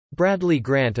Bradley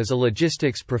Grant is a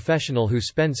logistics professional who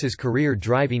spends his career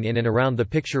driving in and around the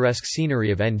picturesque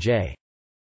scenery of NJ.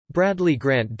 Bradley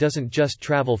Grant doesn't just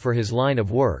travel for his line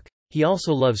of work, he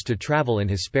also loves to travel in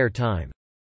his spare time.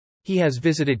 He has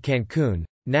visited Cancun,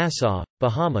 Nassau,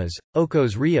 Bahamas,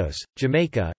 Ocos Rios,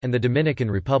 Jamaica, and the Dominican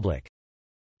Republic.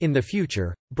 In the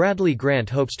future, Bradley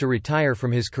Grant hopes to retire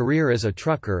from his career as a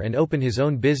trucker and open his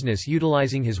own business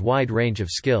utilizing his wide range of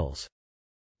skills.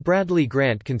 Bradley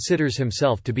Grant considers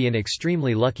himself to be an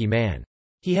extremely lucky man.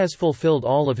 He has fulfilled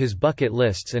all of his bucket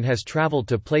lists and has traveled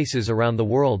to places around the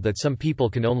world that some people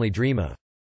can only dream of.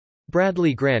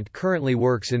 Bradley Grant currently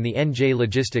works in the NJ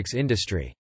logistics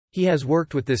industry. He has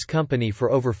worked with this company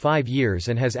for over 5 years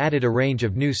and has added a range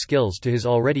of new skills to his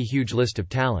already huge list of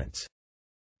talents.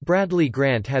 Bradley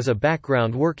Grant has a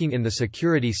background working in the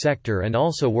security sector and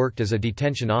also worked as a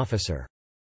detention officer.